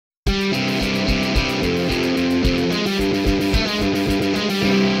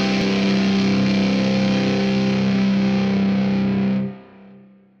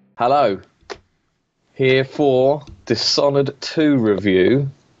Hello, here for Dishonored 2 review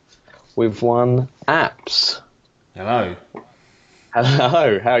with one Apps. Hello.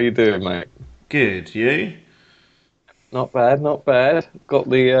 Hello, how you doing, mate? Good. You? Not bad, not bad. Got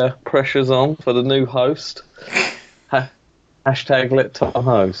the pressures on for the new host. Hashtag let Tom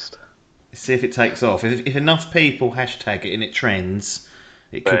host. See if it takes off. If enough people hashtag it and it trends,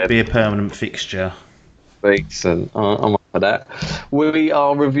 it could be a permanent fixture. Decent. I'm up for that. We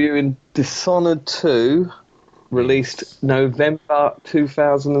are reviewing Dishonored 2, released November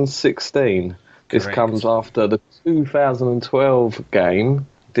 2016. This Correct. comes after the 2012 game,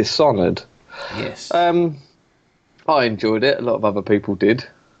 Dishonored. Yes. I enjoyed it. A lot of other people did.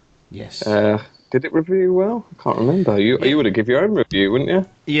 Yes. Did it review well? I can't remember. You would have given your own review, wouldn't you?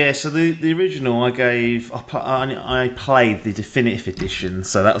 Yeah. So the original I played the definitive edition.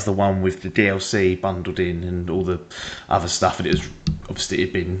 So that was the one with the DLC bundled in and all the other stuff. And it was obviously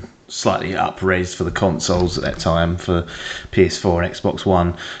it'd been slightly upraised for the consoles at that time for PS4 and Xbox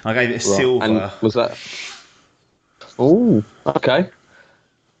One. I gave it a silver. And was that? Oh, okay.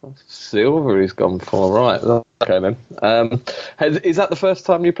 Silver he's gone for, right. Okay then. Is that the first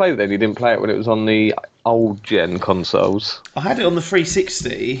time you played it then? You didn't play it when it was on the old gen consoles? I had it on the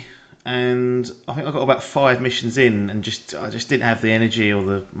 360, and I think I got about 5 missions in, and I just didn't have the energy or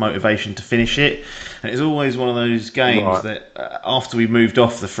the motivation to finish it. And it's always one of those games that after we moved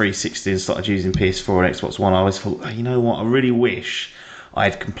off the 360 and started using PS4 and Xbox One, I always thought, oh, you know what, I really wish I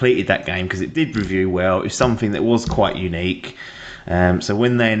had completed that game because it did review well. It was something that was quite unique. So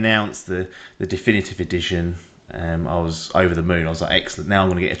when they announced the definitive edition, I was over the moon. I was like, excellent, now I'm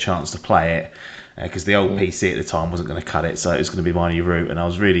going to get a chance to play it, because the old PC at the time wasn't going to cut it, so it was going to be my new route, and I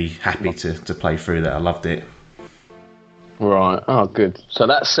was really happy to play through that. I loved it. Right, oh good. So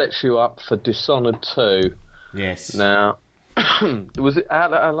that sets you up for Dishonored 2. Yes. Now, was it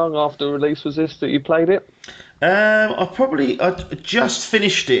how long after release was this that you played it? I just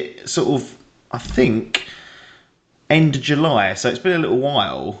finished it, sort of, I think, end of July, so it's been a little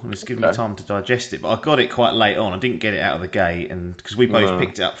while, and it's given me time to digest it. But I got it quite late on. I didn't get it out of the gate, and because we both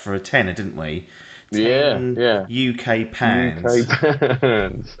picked it up for a tenner, didn't we? 10 UK pounds. UK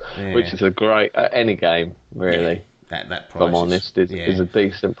pounds, which is a great any game really. Yeah, that price, if I'm honest, is a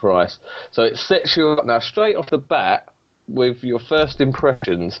decent price. So it sets you up now straight off the bat with your first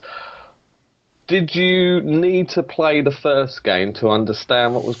impressions. Did you need to play the first game to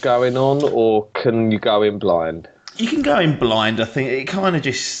understand what was going on, or can you go in blind? You can go in blind. I think it kind of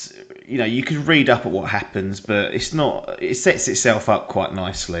just, you can read up at what happens, but it's not. It sets itself up quite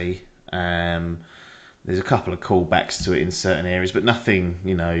nicely. There's a couple of callbacks to it in certain areas, but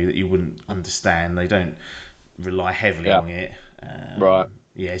nothing, that you wouldn't understand. They don't rely heavily on it. Right.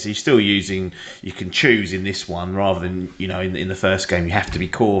 Yeah, so you're still using. You can choose in this one rather than in the first game you have to be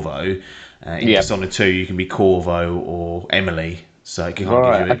Corvo. In Dishonored 2 you can be Corvo or Emily, so it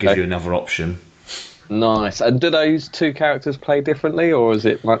can give you another option. Nice. And do those two characters play differently, or is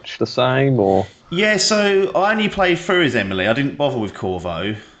it much the same? Or yeah, so I only played through as Emily. I didn't bother with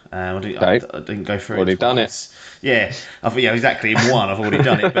Corvo. I didn't go through. Already it done it. Yeah, exactly. In one, I've already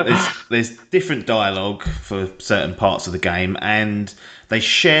done it. But there's different dialogue for certain parts of the game, and they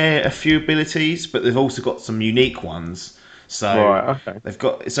share a few abilities, but they've also got some unique ones. So they've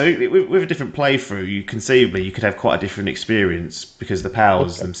got with a different playthrough, you conceivably you could have quite a different experience because the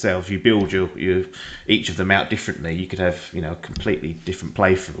powers themselves, you build your each of them out differently. You could have a completely different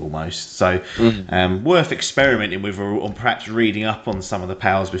playthrough almost. So worth experimenting with, or perhaps reading up on some of the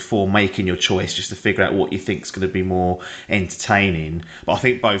powers before making your choice, just to figure out what you think is going to be more entertaining. But I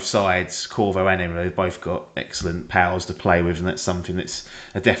think both sides, Corvo and Emily, have both got excellent powers to play with, and that's something that's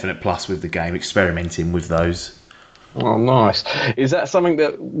a definite plus with the game. Experimenting with those. Oh, nice. Is that something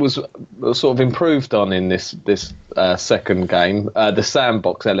that was sort of improved on in this second game? The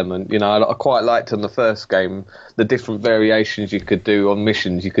sandbox element, I quite liked in the first game the different variations you could do on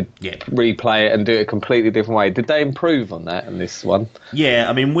missions. You could replay it and do it a completely different way. Did they improve on that in this one? Yeah,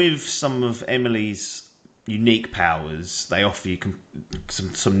 I mean, with some of Emily's unique powers, they offer you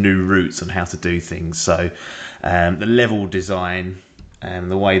some new routes on how to do things. So the level design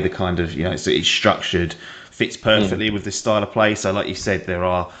and the way the kind of it's structured fits perfectly with this style of play. So like you said, there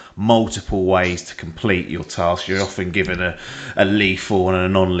are multiple ways to complete your task. You're often given a lethal and a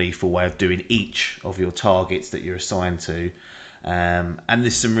non-lethal way of doing each of your targets that you're assigned to, and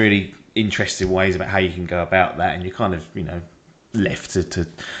there's some really interesting ways about how you can go about that, and you're kind of left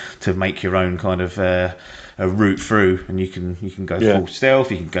to make your own kind of a route through, and you can go full stealth,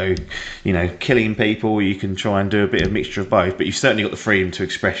 you can go killing people, you can try and do a bit of mixture of both, but you've certainly got the freedom to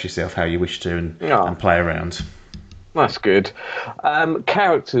express yourself how you wish to and play around. That's good.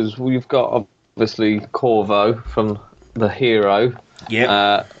 Characters, we've got obviously Corvo from the hero,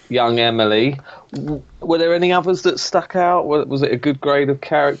 Yep. young Emily. Were there any others that stuck out? Was it a good grade of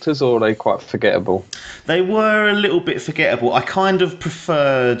characters, or are they quite forgettable? They were a little bit forgettable. I kind of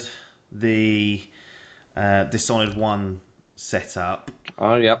preferred the Dishonored 1 setup.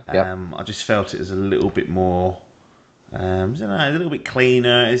 Oh, yep. I just felt it was a little bit more, I don't know, a little bit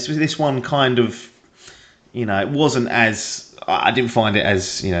cleaner. This one kind of, it wasn't as. I didn't find it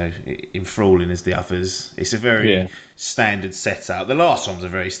as enthralling as the others. It's a very Yeah. standard setup. The last one was a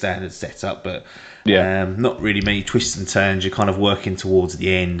very standard setup, but Yeah. not really many twists and turns. You're kind of working towards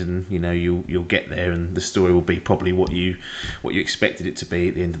the end, and you'll get there, and the story will be probably what you expected it to be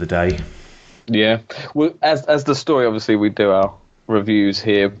at the end of the day. Yeah. Well, as the story, obviously, we do our reviews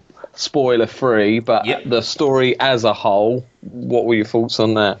here, spoiler free, but Yep. the story as a whole, what were your thoughts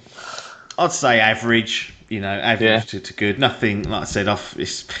on that? I'd say average. Average Yeah. to good. Nothing, like I said,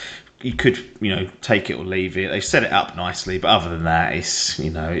 you could take it or leave it. They set it up nicely, but other than that,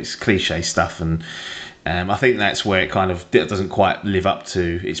 it's cliche stuff, and I think that's where it kind of doesn't quite live up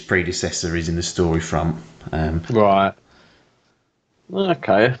to its predecessor is in the story front. Right.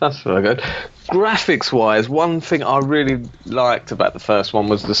 Okay, that's very good. Graphics wise, one thing I really liked about the first one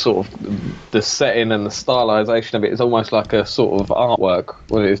was the sort of the setting and the stylization of it. It's almost like a sort of artwork.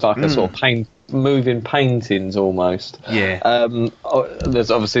 Well, it's like a sort of moving paintings almost. Yeah.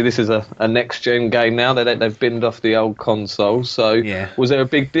 There's obviously this is a next gen game now. They've binned off the old consoles. So Yeah. was there a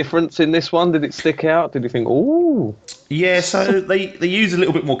big difference in this one? Did it stick out? Did you think, ooh? Yeah, so they use a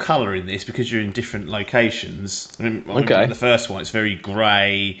little bit more colour in this because you're in different locations. Okay. The first one, it's very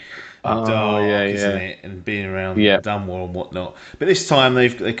grey and dark, isn't it? And being around Dunmore and whatnot. But this time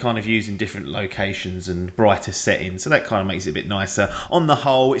they're kind of using different locations and brighter settings, so that kind of makes it a bit nicer. On the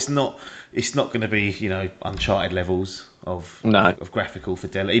whole, it's not going to be Uncharted levels of graphical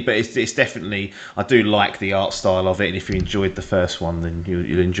fidelity, but it's definitely, I do like the art style of it, and if you enjoyed the first one, then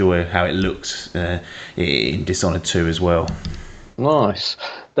you'll enjoy how it looks in Dishonored 2 as well. Nice.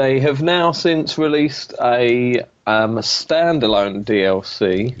 They have now since released a standalone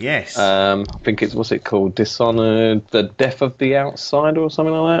DLC. Yes. I think what's it called? Dishonored: The Death of the Outsider or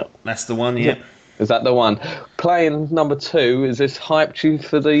something like that. That's the one, yeah. Is that the one? Playing number 2, is this hyped you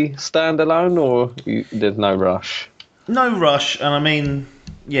for the standalone, or there's no rush? No rush, and I mean,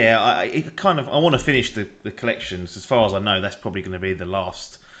 yeah, I want to finish the collections. As far as I know, that's probably going to be the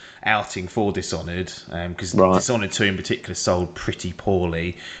last outing for Dishonored, because Dishonored 2 in particular sold pretty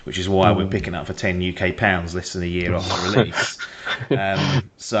poorly, which is why we're picking up for £10 less than a year after release.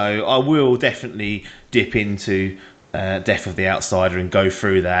 So I will definitely dip into Death of the Outsider and go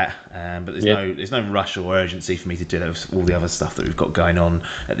through that, but there's no rush or urgency for me to do that with all the other stuff that we've got going on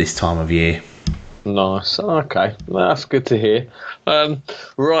at this time of year. Nice. Okay, that's good to hear.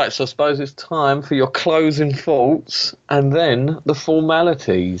 Right, so I suppose it's time for your closing thoughts and then the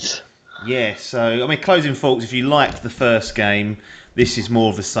formalities. Yeah, so I mean, closing thoughts. If you liked the first game, this is more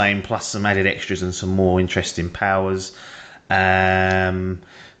of the same, plus some added extras and some more interesting powers.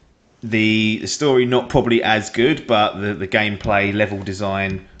 The story not probably as good, but the gameplay, level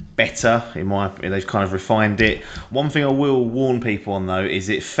design better. They've kind of refined it. One thing I will warn people on though is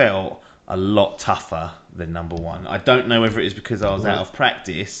it felt a lot tougher than number 1. I don't know whether it is because I was out of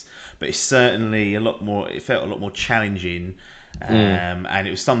practice, but it's certainly it felt a lot more challenging, and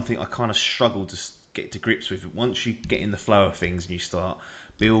it was something I kind of struggled to get to grips with. Once you get in the flow of things and you start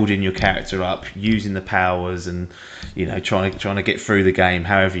building your character up, using the powers, and trying to get through the game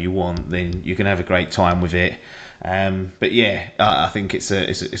however you want, then you can have a great time with it. But yeah, I think it's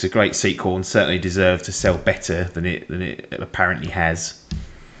a great sequel and certainly deserved to sell better than it apparently has.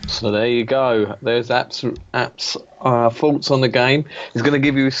 So there you go. There's thoughts on the game. He's going to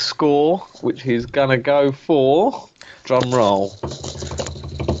give you a score, which he's going to go for. Drum roll. So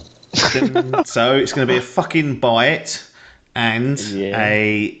it's going to be a fucking buy it and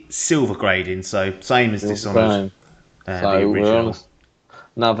a silver grading. So same as Dishonored. So we're on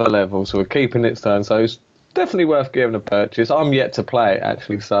another level. So we're keeping it stone. So it's definitely worth giving a purchase. I'm yet to play it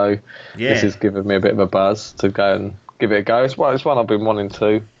actually. So this is giving me a bit of a buzz to go and give it a go. It's one I've been wanting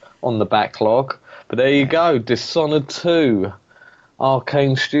to on the backlog. But there you go, Dishonored 2.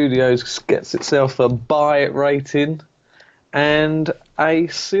 Arkane Studios gets itself a buy it rating and a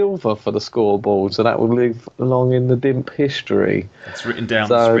silver for the scoreboard. So that will live long in the Dimp history. It's written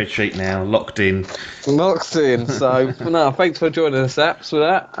down on the spreadsheet now, locked in. Locked in. So no, thanks for joining us, Apps, for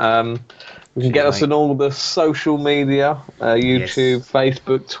that. You can get us on all the social media, YouTube,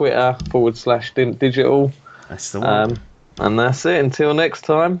 Facebook, Twitter, /Dimp Digital. That's the one. And that's it. Until next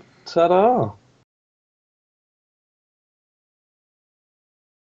time, ta-da.